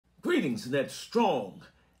Greetings in that strong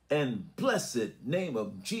and blessed name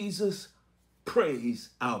of Jesus. Praise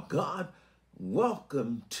our God.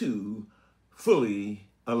 Welcome to Fully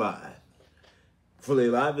Alive. Fully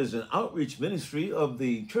Alive is an outreach ministry of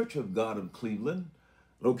the Church of God of Cleveland,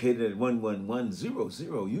 located at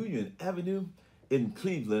 11100 Union Avenue in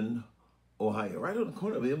Cleveland, Ohio, right on the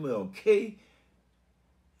corner of MLK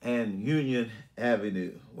and Union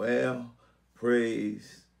Avenue. Well,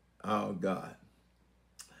 praise our God.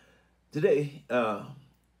 Today,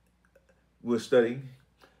 we're studying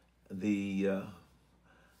the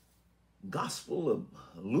Gospel of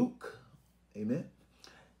Luke, amen,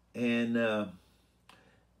 and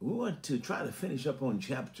we want to try to finish up on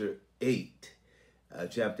chapter 8.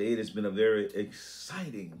 Chapter 8 has been a very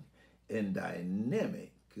exciting and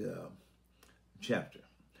dynamic chapter.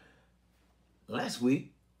 Last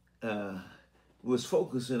week was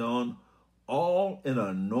focusing on all in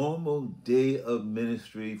a normal day of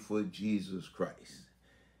ministry for Jesus Christ.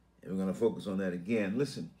 And we're going to focus on that again.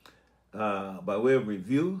 Listen, by way of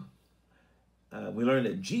review, we learned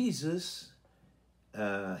that Jesus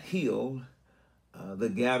healed the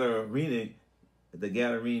Gadarene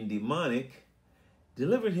demonic,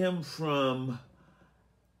 delivered him from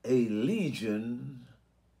a legion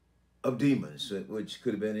of demons, which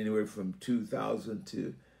could have been anywhere from 2,000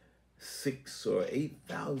 to 6,000 or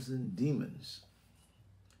 8,000 demons.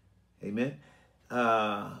 Amen.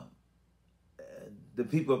 The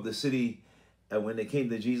people of the city, when they came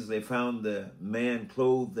to Jesus, they found the man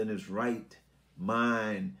clothed in his right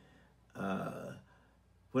mind.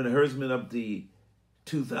 When the herdsmen of the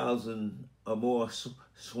 2,000 or more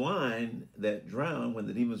swine that drowned, when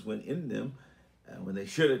the demons went in them, when they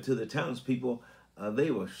shared it to the townspeople, they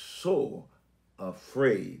were so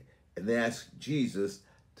afraid, and they asked Jesus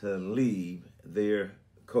to leave their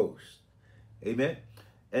coast. Amen.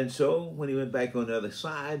 And so when he went back on the other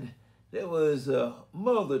side, there was a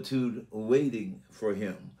multitude waiting for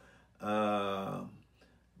him,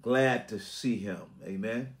 glad to see him.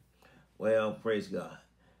 Amen. Well, praise God.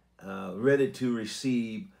 Ready to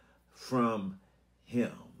receive from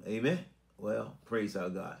him. Amen. Well, praise our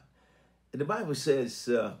God. And the Bible says,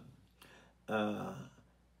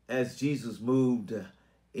 as Jesus moved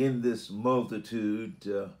in this multitude,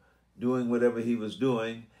 doing whatever he was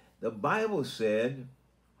doing, the Bible said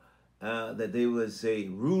that there was a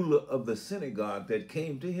ruler of the synagogue that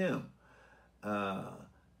came to him,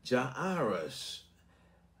 Jairus,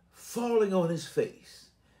 falling on his face,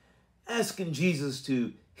 asking Jesus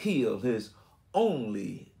to heal his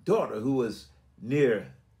only daughter who was near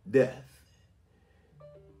death.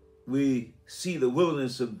 We see the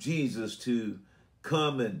willingness of Jesus to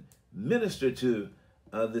come and minister to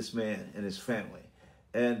this man and his family.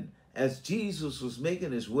 And as Jesus was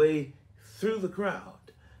making his way through the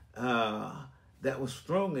crowd that was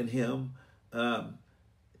strong in him,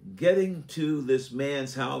 getting to this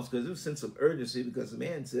man's house, because there was a sense of urgency, because the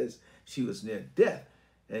man says she was near death.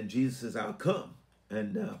 And Jesus says, I'll come.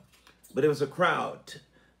 And but there was a crowd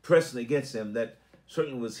pressing against them that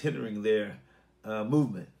certainly was hindering their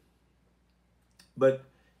movement. But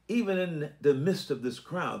even in the midst of this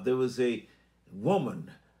crowd, there was a woman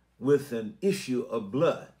with an issue of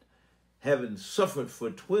blood, having suffered for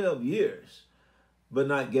 12 years, but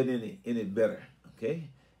not getting any better, okay?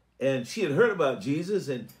 And she had heard about Jesus,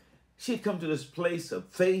 and she had come to this place of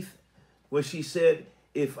faith where she said,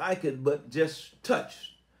 if I could but just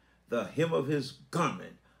touch the hem of his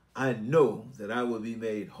garment, I know that I will be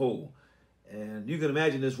made whole. And you can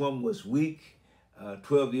imagine this woman was weak,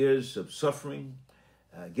 12 years of suffering,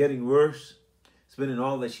 getting worse, spending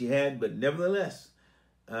all that she had, but nevertheless,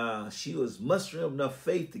 she was mustering up enough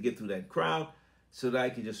faith to get through that crowd so that I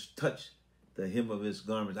could just touch the hem of his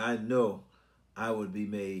garment. I know I would be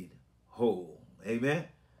made whole. Amen.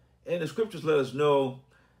 And the scriptures let us know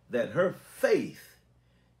that her faith,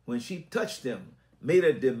 when she touched him, made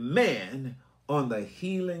a demand on the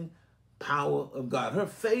healing power of God. Her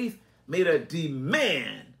faith made a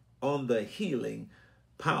demand on the healing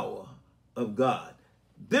power of God.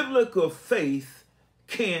 Biblical faith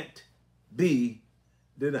can't be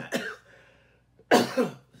denied.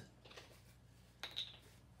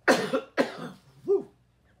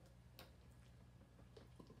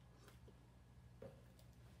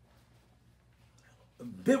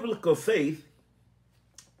 Biblical faith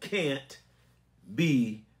can't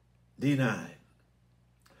be denied.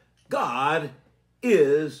 God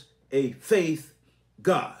is a faith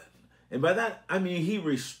God. And by that, I mean he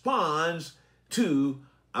responds to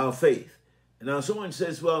our faith. And now someone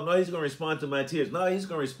says, well, no, he's going to respond to my tears. No, he's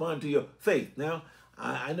going to respond to your faith. Now,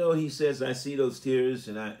 I know he says, I see those tears,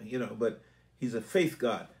 and but he's a faith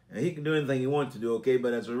God. And he can do anything he wants to do, okay?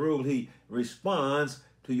 But as a rule, he responds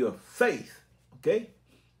to your faith, okay?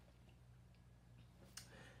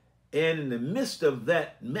 And in the midst of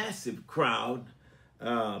that massive crowd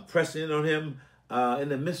pressing in on him, in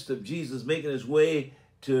the midst of Jesus making his way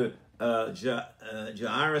to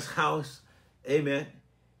Jairus' house, amen,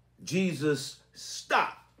 Jesus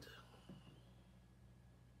stopped.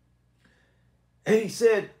 And he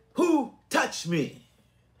said, "Who touched me?"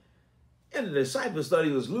 And the disciples thought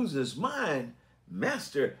he was losing his mind.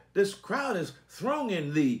 "Master, this crowd is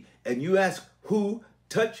thronging thee, and you ask, who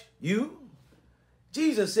touched you?"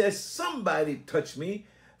 Jesus says, "Somebody touched me,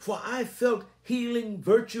 for I felt healing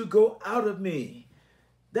virtue go out of me."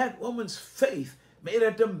 That woman's faith made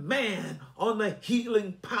a demand on the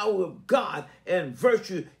healing power of God, and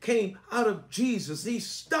virtue came out of Jesus. He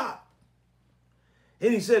stopped.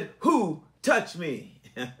 And he said, "Who touched me?"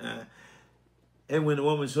 And when the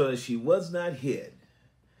woman saw that she was not hid,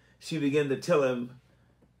 she began to tell him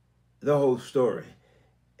the whole story.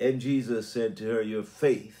 And Jesus said to her, "Your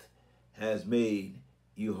faith has made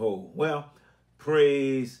you whole." Well,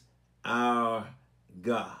 praise our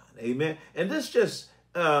God. Amen. And this just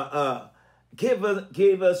gave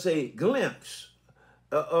us a glimpse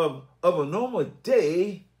of a normal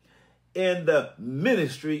day in the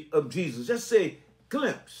ministry of Jesus. Just say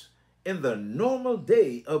glimpse in the normal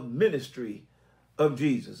day of ministry of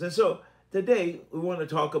Jesus. And so today we want to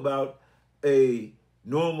talk about a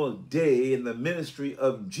normal day in the ministry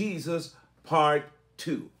of Jesus, part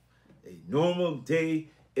 2. A normal day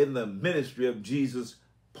in the ministry of Jesus,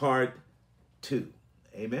 part 2.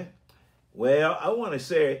 Amen. Well, I want to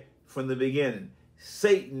say from the beginning,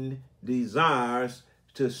 Satan desires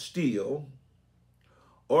to steal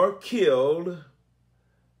or kill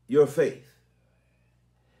your faith.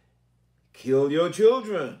 Kill your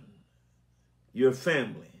children, your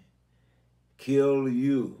family, kill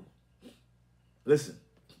you. Listen,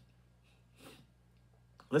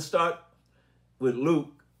 let's start with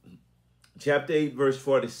Luke chapter 8, verse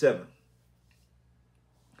 47.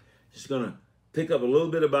 Just going to pick up a little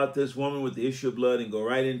bit about this woman with the issue of blood and go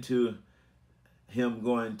right into him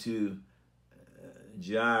going to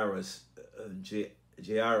Jairus'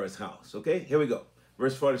 house. Okay, here we go.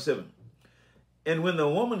 Verse 47. And when the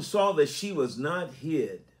woman saw that she was not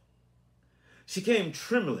hid, she came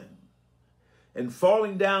trembling and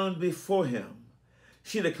falling down before him.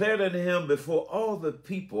 She declared unto him before all the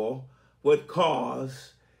people what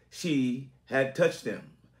cause she had touched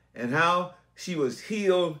him, and how she was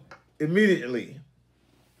healed immediately.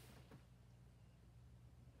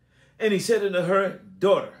 And he said unto her,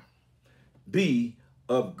 "Daughter, be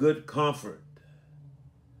of good comfort.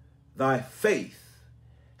 Thy faith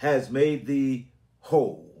has made thee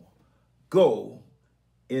whole. Go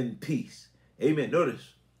in peace." Amen.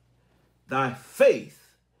 Notice, thy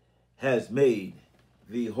faith has made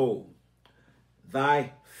thee whole.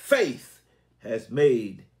 Thy faith has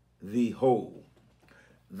made thee whole.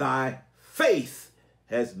 Thy faith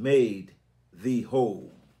has made thee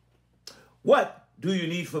whole. What do you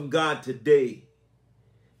need from God today?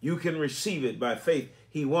 You can receive it by faith.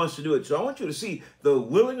 He wants to do it. So I want you to see the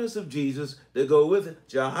willingness of Jesus to go with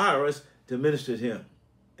Jairus to minister to him.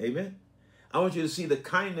 Amen. I want you to see the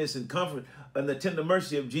kindness and comfort and the tender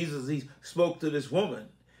mercy of Jesus. He spoke to this woman.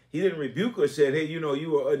 He didn't rebuke her, said, "Hey, you know,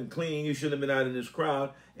 you were unclean. You shouldn't have been out in this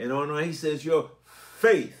crowd." And on. He says, "Your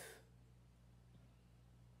faith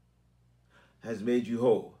has made you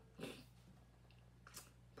whole."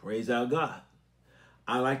 Praise our God.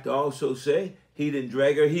 I like to also say he didn't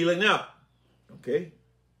drag her healing out. Okay?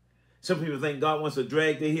 Some people think God wants to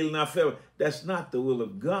drag their healing out forever. That's not the will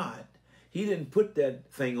of God. He didn't put that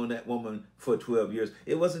thing on that woman for 12 years.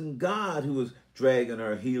 It wasn't God who was dragging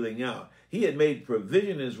her healing out. He had made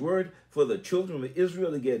provision in his word for the children of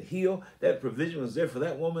Israel to get healed. That provision was there for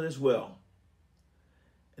that woman as well.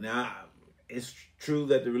 Now, it's true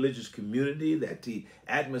that the religious community, that the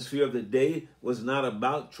atmosphere of the day was not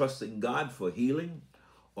about trusting God for healing,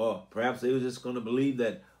 or perhaps they were just going to believe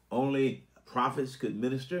that only prophets could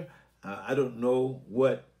minister. I don't know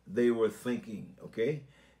what they were thinking, okay?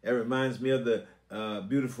 It reminds me of the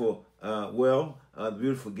beautiful the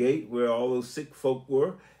beautiful gate where all those sick folk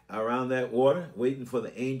were around that water, waiting for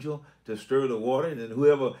the angel to stir the water, and then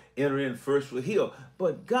whoever entered in first would heal.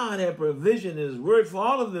 But God had provision in his word for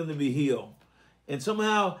all of them to be healed. And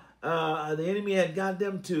somehow the enemy had got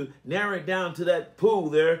them to narrow it down to that pool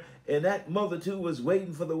there, and that multitude was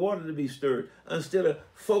waiting for the water to be stirred instead of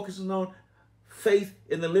focusing on faith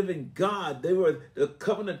in the living God. They were the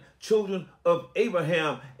covenant children of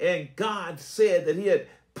Abraham, and God said that he had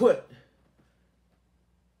put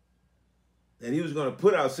that he was going to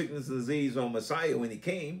put out sickness and disease on Messiah when he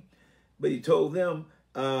came, but he told them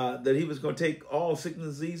that he was going to take all sickness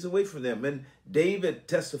and disease away from them. And David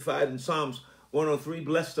testified in Psalms 103,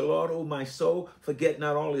 bless the Lord, O my soul, forget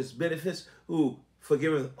not all his benefits, who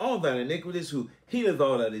forgiveth all thine iniquities, who healeth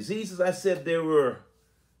all thy diseases. I said there were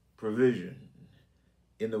provision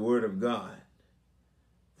in the word of God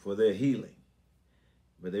for their healing,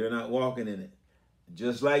 but they're not walking in it.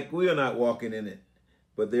 Just like we are not walking in it,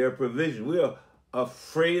 but their provision. We are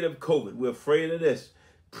afraid of COVID. We're afraid of this.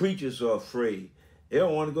 Preachers are afraid. They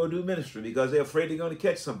don't want to go do ministry because they're afraid they're going to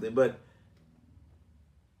catch something. But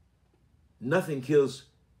nothing kills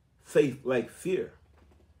faith like fear.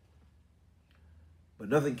 But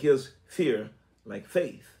nothing kills fear like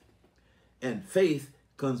faith. And faith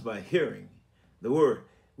comes by hearing the word.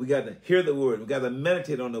 We got to hear the word. We got to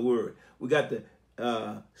meditate on the word. We got to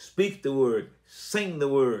speak the word, sing the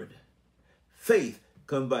word. Faith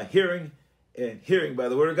comes by hearing, and hearing by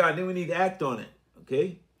the word of God. And then we need to act on it,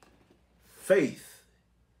 okay? Faith,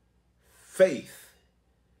 faith,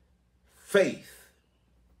 faith.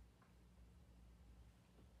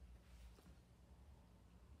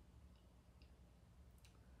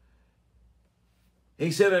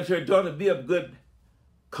 He said unto her, daughter, be of good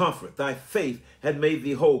comfort. Thy faith had made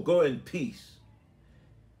thee whole. Go in peace.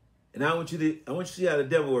 And I want you to see how the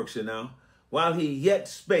devil works here now. While he yet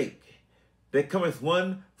spake, there cometh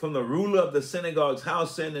one from the ruler of the synagogue's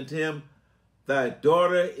house, saying unto him, thy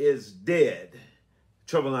daughter is dead.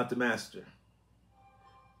 Trouble not the master.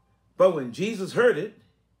 But when Jesus heard it,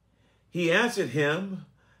 he answered him,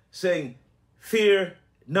 saying, fear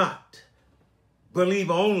not, believe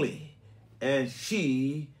only, and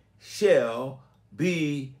she shall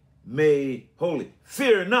be made holy.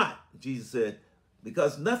 Fear not, Jesus said,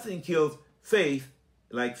 because nothing kills faith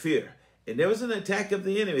like fear. And there was an attack of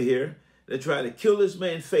the enemy here to try to kill this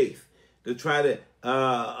man's faith, to try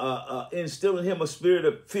to instill in him a spirit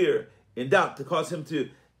of fear and doubt, to cause him to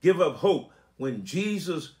give up hope. When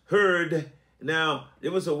Jesus heard, now it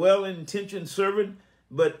was a well-intentioned servant,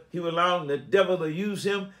 but he was allowing the devil to use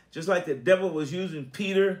him, just like the devil was using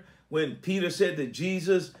Peter when Peter said to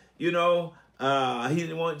Jesus, you know, he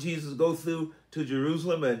didn't want Jesus to go through to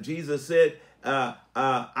Jerusalem, and Jesus said,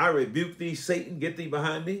 I rebuke thee, Satan, get thee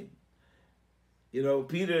behind me. You know,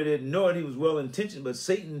 Peter didn't know it. He was well-intentioned, but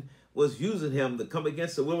Satan was using him to come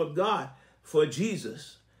against the will of God for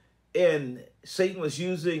Jesus. And Satan was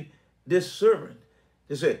using this servant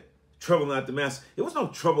to say, trouble not the master. It was no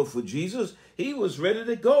trouble for Jesus. He was ready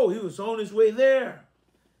to go. He was on his way there.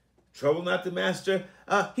 Trouble not the master.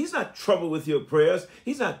 He's not trouble with your prayers.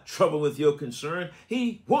 He's not trouble with your concern.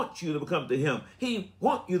 He wants you to come to him. He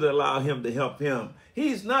wants you to allow him to help him.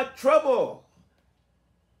 He's not trouble.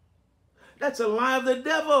 That's a lie of the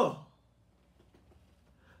devil.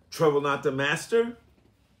 Trouble not the master.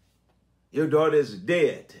 Your daughter is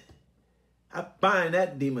dead. I bind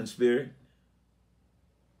that demon spirit.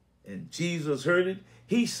 And Jesus heard it.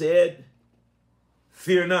 He said,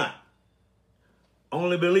 fear not.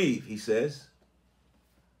 Only believe, he says.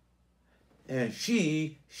 And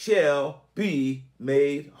she shall be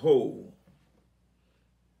made whole.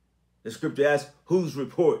 The scripture asks, whose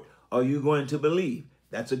report are you going to believe?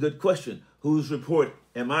 That's a good question. Whose report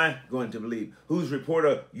am I going to believe? Whose report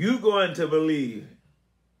are you going to believe?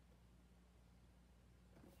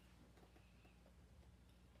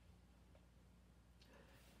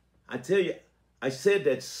 I tell you, I said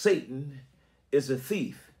that Satan is a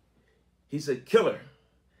thief. He's a killer.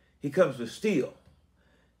 He comes to steal.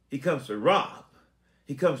 He comes to rob.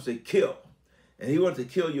 He comes to kill. And he wants to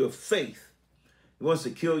kill your faith. He wants to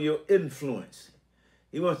kill your influence.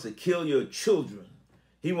 He wants to kill your children.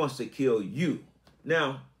 He wants to kill you.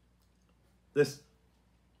 Now, listen.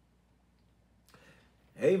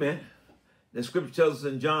 Amen. The scripture tells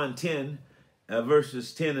us in John 10,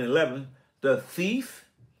 verses 10 and 11, the thief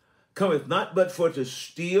cometh not but for to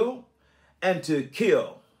steal and to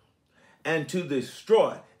kill and to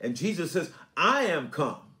destroy. And Jesus says, I am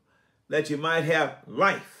come that you might have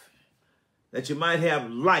life, that you might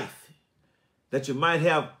have life, that you might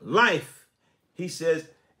have life. He says,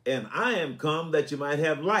 and I am come that you might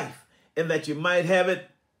have life and that you might have it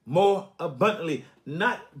more abundantly,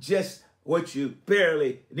 not just what you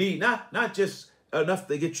barely need, not just enough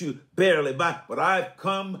to get you barely by, but I've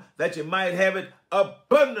come that you might have it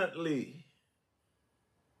abundantly.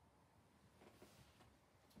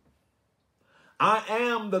 I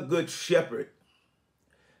am the good shepherd.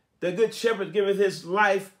 The good shepherd giveth his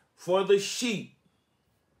life for the sheep.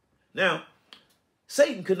 Now,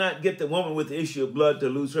 Satan could not get the woman with the issue of blood to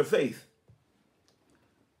lose her faith.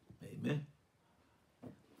 Amen.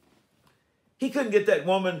 He couldn't get that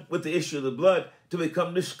woman with the issue of the blood to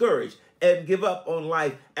become discouraged and give up on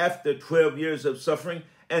life after 12 years of suffering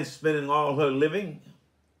and spending all her living.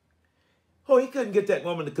 Oh, he couldn't get that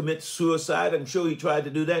woman to commit suicide. I'm sure he tried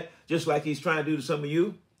to do that, just like he's trying to do to some of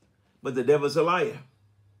you. But the devil's a liar.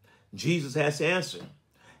 Jesus has to answer.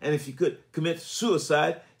 And if you could commit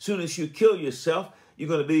suicide, as soon as you kill yourself, you're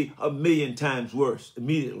going to be 1,000,000 times worse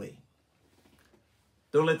immediately.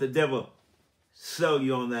 Don't let the devil sell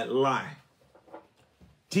you on that lie.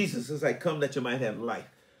 Jesus says, I come that you might have life.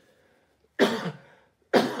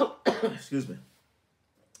 Excuse me.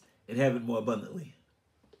 And have it more abundantly.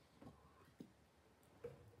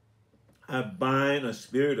 I bind a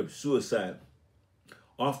spirit of suicide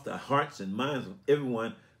off the hearts and minds of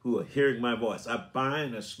everyone who are hearing my voice. I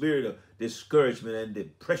bind a spirit of discouragement and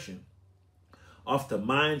depression off the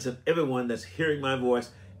minds of everyone that's hearing my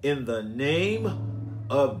voice in the name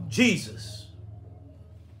of Jesus.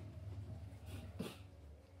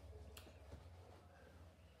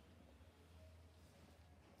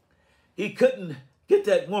 He couldn't get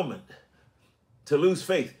that woman to lose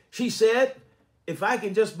faith. She said, if I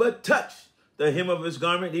can just but touch the hem of his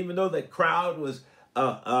garment, even though the crowd was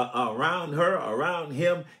around her, around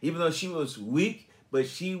him, even though she was weak, but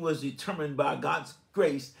she was determined by God's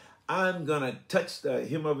grace, I'm going to touch the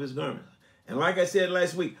hem of his garment. And like I said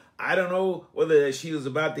last week, I don't know whether she was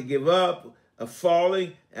about to give up,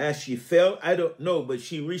 falling as she fell. I don't know, but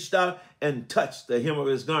she reached out and touched the hem of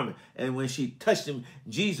his garment. And when she touched him,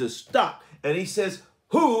 Jesus stopped. And he says,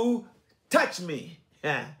 who touched me?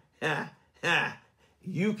 Ha, ha, ha.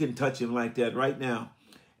 You can touch him like that right now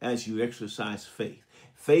as you exercise faith.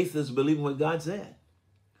 Faith is believing what God said.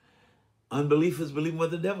 Unbelief is believing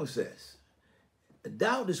what the devil says.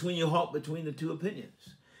 Doubt is when you halt between the two opinions.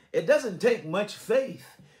 It doesn't take much faith.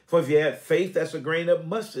 For if you have faith, that's a grain of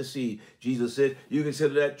mustard seed. Jesus said, you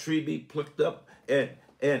consider that tree be plucked up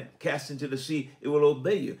and cast into the sea, it will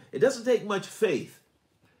obey you. It doesn't take much faith,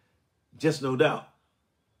 just no doubt.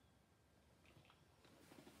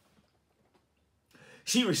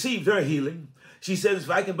 She received her healing. She says, if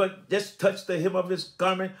I can but just touch the hem of his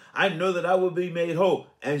garment, I know that I will be made whole.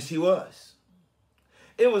 And she was.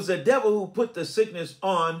 It was the devil who put the sickness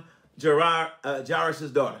on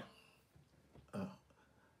Jairus' daughter.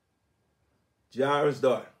 Jairus'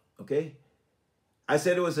 daughter, okay? I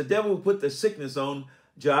said it was the devil who put the sickness on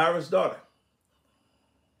Jairus' daughter.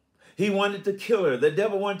 He wanted to kill her. The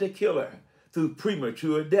devil wanted to kill her through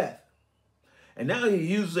premature death. And now he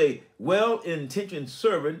used a well-intentioned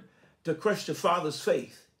servant to crush the father's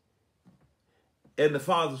faith and the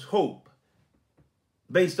father's hope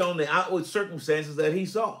based on the outward circumstances that he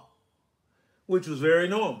saw, which was very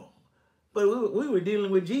normal. But we were dealing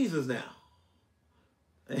with Jesus now.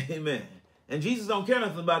 Amen. And Jesus don't care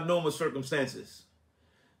nothing about normal circumstances.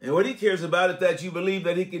 And what he cares about is that you believe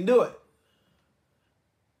that he can do it.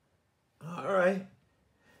 All right.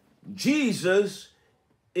 Jesus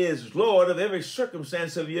is Lord of every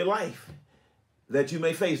circumstance of your life that you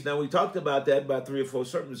may face. Now, we talked about that about 3 or 4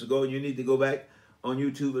 sermons ago, and you need to go back on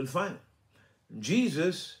YouTube and find it.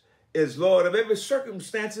 Jesus is Lord of every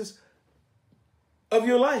circumstances of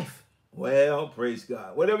your life. Well, praise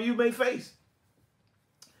God. Whatever you may face.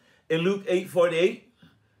 In Luke 8:48,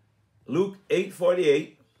 Luke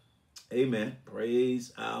 8:48, amen,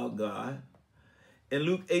 praise our God. In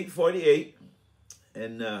Luke 8:48,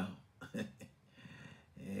 and and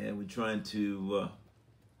we're trying to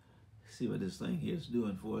see what this thing here is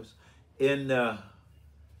doing for us. And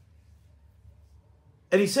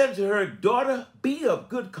he said to her, daughter, be of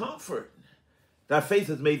good comfort. Thy faith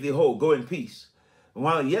hath made thee whole. Go in peace. And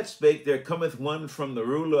while he yet spake, there cometh one from the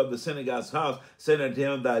ruler of the synagogue's house, saying unto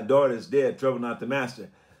him, thy daughter is dead, trouble not the master.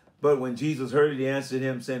 But when Jesus heard it, he answered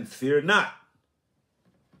him, saying, fear not,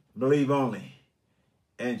 believe only,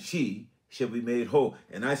 and she shall be made whole.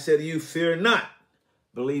 And I say to you, fear not,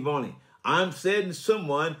 believe only. I'm saying to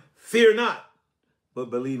someone, fear not, but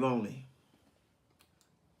believe only.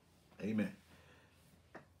 Amen.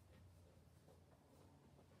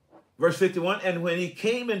 Verse 51, and when he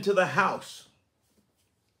came into the house,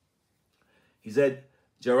 he's at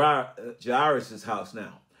Jairus' house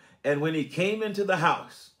now. And when he came into the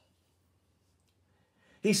house,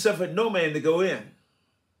 he suffered no man to go in,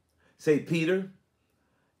 save Peter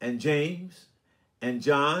and James and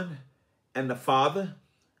John and the father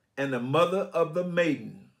and the mother of the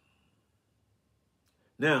maiden.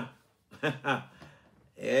 Now,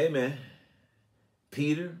 amen,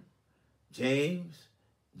 Peter, James,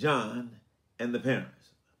 John, and the parents.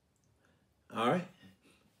 All right.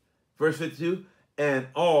 Verse 52, and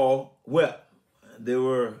all wept. There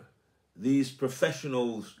were these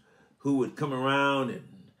professionals who would come around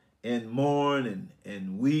and mourn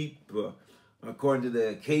and weep. According to the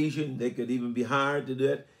occasion, they could even be hired to do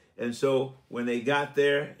it. And so when they got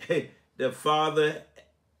there, the father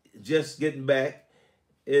just getting back,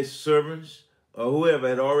 his servants or whoever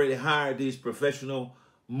had already hired these professional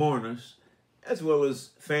mourners, as well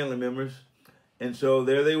as family members. And so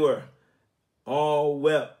there they were, all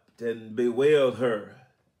wept and bewailed her.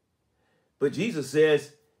 But Jesus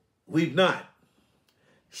says, weep not.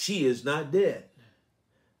 She is not dead,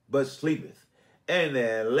 but sleepeth. And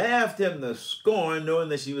they laughed him to scorn, knowing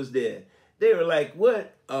that she was dead. They were like,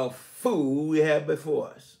 what a fool we have before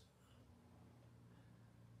us.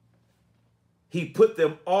 He put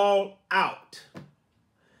them all out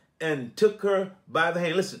and took her by the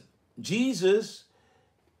hand. Listen, Jesus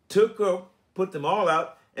took her, put them all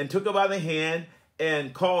out, and took her by the hand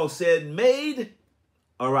and called, said, Maid,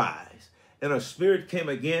 arise. And her spirit came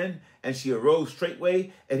again, and she arose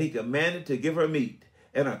straightway, and he commanded to give her meat.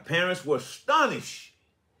 And her parents were astonished.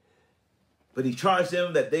 But he charged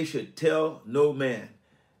them that they should tell no man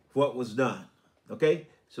what was done. Okay?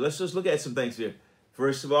 So let's just look at some things here.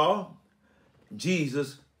 First of all,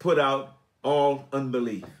 Jesus put out all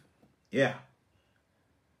unbelief. Yeah.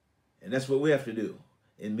 And that's what we have to do.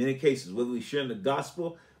 In many cases, whether we're sharing the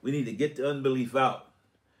gospel, we need to get the unbelief out.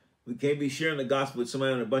 We can't be sharing the gospel with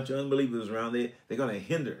somebody and a bunch of unbelievers around there. They're going to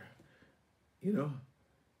hinder. You know?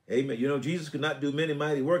 Amen. You know, Jesus could not do many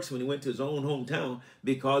mighty works when he went to his own hometown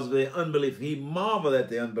because of their unbelief. He marveled at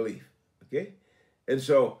their unbelief. Okay? And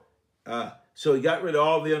so he got rid of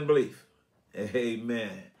all the unbelief.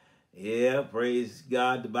 Amen. Yeah, praise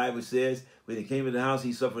God. The Bible says when he came into the house,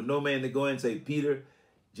 he suffered no man to go in, save Peter,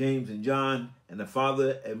 James, and John, and the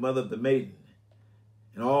father and mother of the maiden.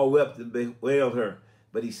 And all wept and bewailed her.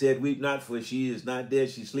 But he said, weep not, for she is not dead,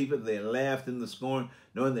 she sleepeth. They laughed in the scorn,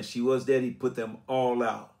 knowing that she was dead. He put them all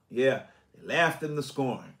out. Yeah, they laughed in the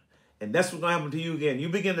scorn. And that's what's going to happen to you again. You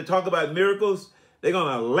begin to talk about miracles, they're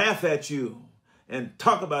going to laugh at you and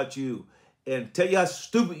talk about you and tell you how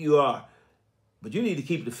stupid you are. But you need to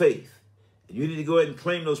keep the faith. And you need to go ahead and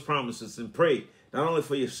claim those promises and pray, not only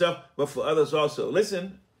for yourself, but for others also.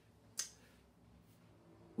 Listen,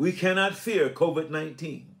 we cannot fear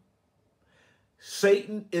COVID-19.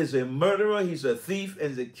 Satan is a murderer, he's a thief, and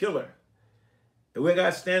he's a killer. And we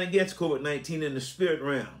got to stand against COVID-19 in the spirit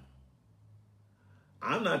realm.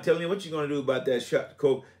 I'm not telling you what you're going to do about that shot,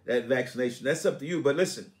 that vaccination. That's up to you. But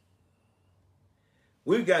listen,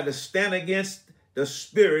 we've got to stand against the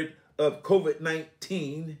spirit of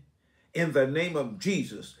COVID-19 in the name of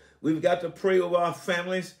Jesus. We've got to pray over our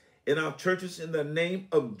families in our churches in the name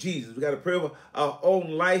of Jesus. We've got to pray over our own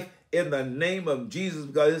life in the name of Jesus,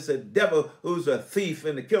 because it's a devil who's a thief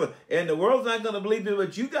and a killer. And the world's not going to believe you,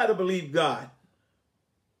 but you got to believe God.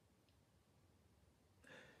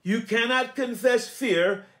 You cannot confess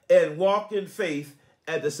fear and walk in faith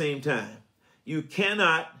at the same time. You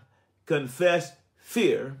cannot confess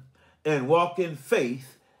fear and walk in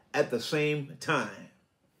faith at the same time.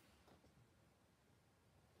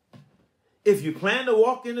 If you plan to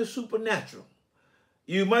walk in the supernatural,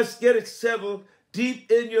 you must get it settled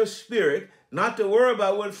deep in your spirit, not to worry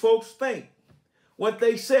about what folks think, what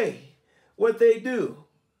they say, what they do.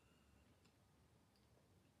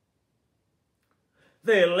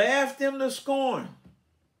 They laughed him to scorn,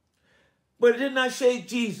 but it did not shake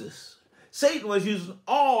Jesus. Satan was using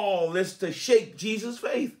all this to shake Jesus'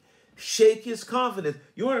 faith, shake his confidence.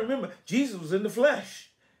 You want to remember, Jesus was in the flesh,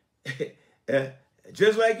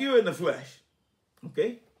 just like you're in the flesh,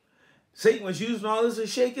 okay? Satan was using all this to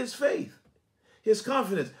shake his faith, his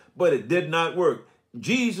confidence, but it did not work.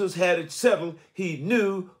 Jesus had it settled. He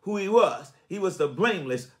knew who he was. He was the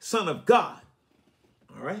blameless Son of God,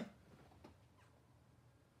 all right?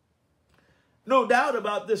 No doubt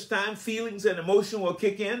about this time, feelings and emotion will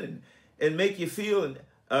kick in and make you feel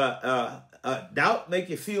doubt, make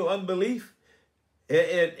you feel unbelief.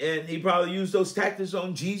 And he probably used those tactics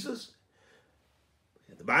on Jesus.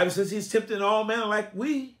 The Bible says he's tempting all men like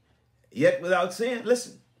we, yet without sin.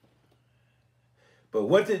 Listen. But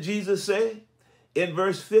what did Jesus say in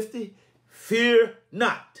verse 50? Fear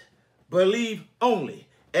not, believe only,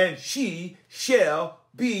 and she shall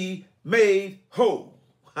be made whole.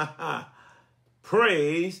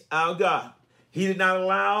 Praise our God. He did not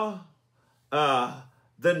allow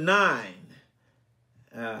the 9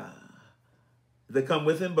 to come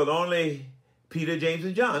with him, but only Peter, James,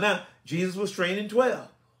 and John. Now, Jesus was training 12.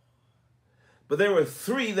 But there were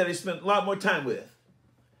 3 that he spent a lot more time with.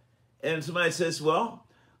 And somebody says, well,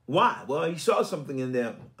 why? Well, he saw something in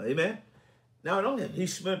them. Amen. Now, not only he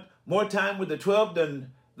spent more time with the 12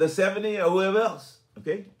 than the 70 or whoever else.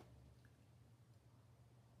 Okay.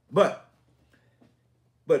 But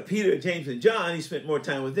But Peter, James, and John, he spent more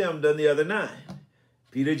time with them than the other 9.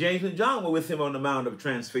 Peter, James, and John were with him on the Mount of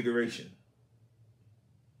Transfiguration.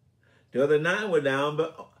 The other 9 were down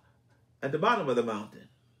at the bottom of the mountain.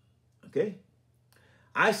 Okay?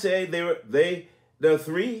 I say the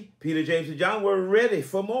 3, Peter, James, and John, were ready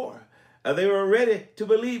for more. They were ready to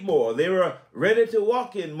believe more. They were ready to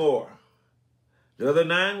walk in more. The other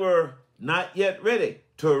 9 were not yet ready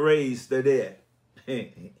to raise the dead.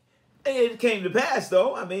 It came to pass,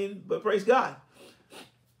 though. I mean, but praise God.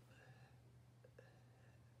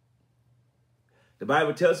 The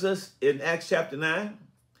Bible tells us in Acts chapter 9,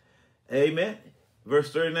 amen,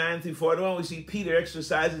 verse 39 through 41, we see Peter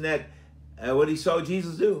exercising that, what he saw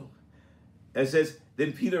Jesus do. It says,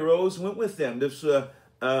 then Peter rose and went with them. This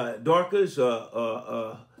Dorcas,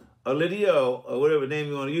 Lydia, or whatever name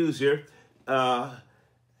you want to use here,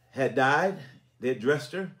 had died. They had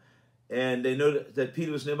dressed her, and they know that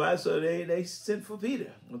Peter was nearby, so they sent for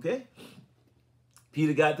Peter, okay?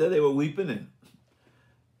 Peter got there. They were weeping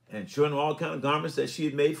and showing them all kind of garments that she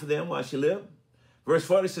had made for them while she lived. Verse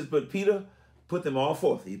 40 says, but Peter put them all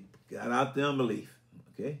forth. He got out the unbelief,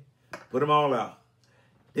 okay? Put them all out.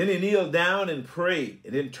 Then he kneeled down and prayed.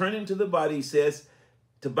 And then turning to the body, he says,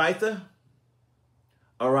 Tabitha,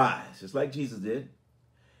 arise, just like Jesus did.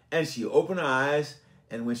 And she opened her eyes,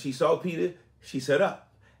 and when she saw Peter, she sat up.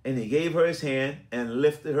 And he gave her his hand and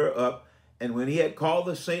lifted her up. And when he had called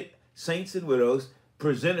the saints and widows,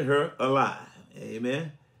 presented her alive.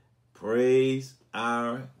 Amen. Praise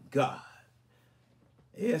our God.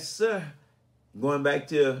 Yes, sir. Going back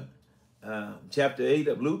to chapter 8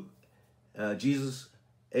 of Luke, Jesus,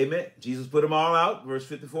 amen, Jesus put them all out, verse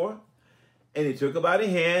 54. And he took her by the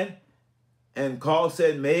hand and called,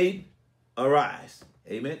 said, maid, arise.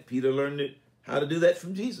 Amen. Peter learned how to do that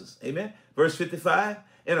from Jesus. Amen. Verse 55,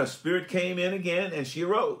 and her spirit came in again, and she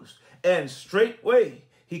arose. And straightway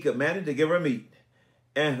he commanded to give her meat.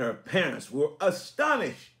 And her parents were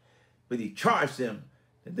astonished, but he charged them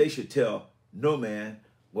that they should tell no man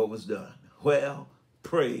what was done. Well,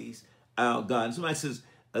 praise our God. And somebody says,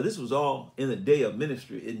 this was all in the day of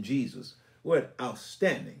ministry in Jesus. What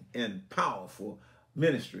outstanding and powerful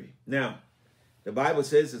ministry. Now, the Bible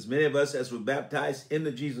says, as many of us as were baptized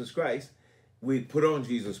into Jesus Christ, we put on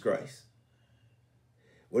Jesus Christ.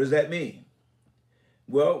 What does that mean?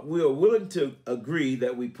 Well, we are willing to agree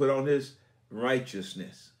that we put on his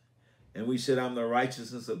righteousness. And we said, I'm the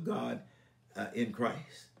righteousness of God in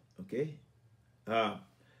Christ. Okay?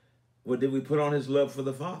 What did we put on his love for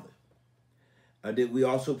the Father? Did we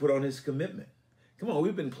also put on his commitment? Come on,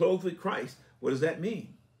 we've been clothed with Christ. What does that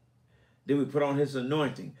mean? Did we put on his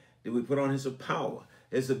anointing? Did we put on his power,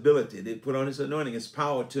 his ability? Did we put on his anointing, his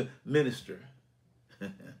power to minister?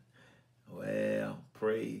 Well,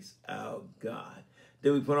 praise our God.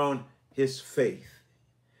 Did we put on his faith?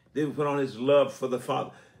 Did we put on his love for the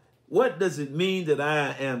Father? What does it mean that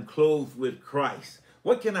I am clothed with Christ?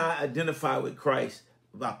 What can I identify with Christ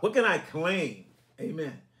about? What can I claim?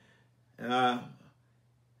 Amen.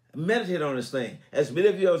 Meditate on this thing. As many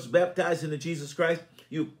of you are baptized into Jesus Christ,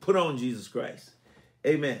 you put on Jesus Christ.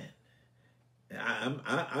 Amen.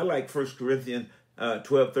 I like 1 Corinthians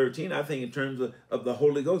 12:13. I think in terms of the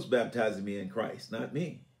Holy Ghost baptizing me in Christ, not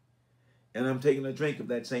me. And I'm taking a drink of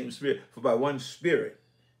that same Spirit. For by one Spirit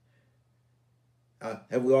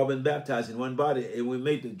have we all been baptized in one body, and we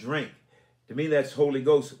made the drink. To me, that's Holy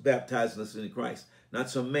Ghost baptizing us in Christ, not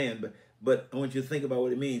some man, but I want you to think about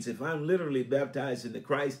what it means. If I'm literally baptized into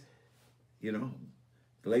Christ, you know,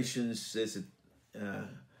 Galatians says,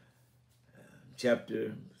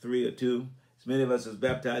 chapter 3 or 2, as many of us as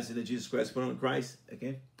baptized into Jesus Christ, put on Christ,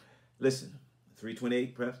 okay? Listen,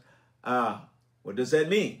 3:28 perhaps. What does that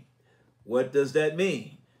mean? What does that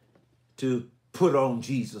mean to put on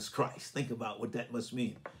Jesus Christ? Think about what that must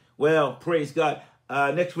mean. Well, praise God.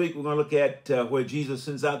 Next week, we're going to look at where Jesus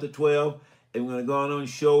sends out the 12, and we're going to go on and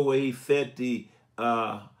show where he fed the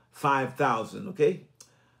 5,000, okay?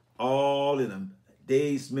 All in a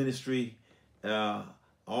day's ministry,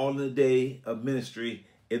 all in a day of ministry,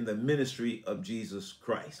 in the ministry of Jesus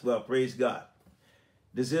Christ. Well, praise God.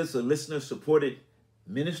 This is a listener-supported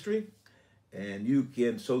ministry, and you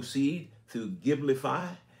can sow seed through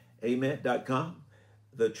Givelify.com,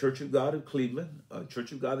 the Church of God of Cleveland,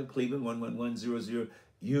 Church of God of Cleveland, 11100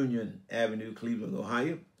 Union Avenue, Cleveland,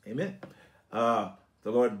 Ohio. Amen. The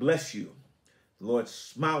Lord bless you. The Lord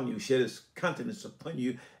smile on you, shed his countenance upon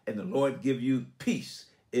you, and the Lord give you peace.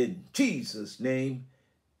 In Jesus' name,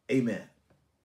 amen.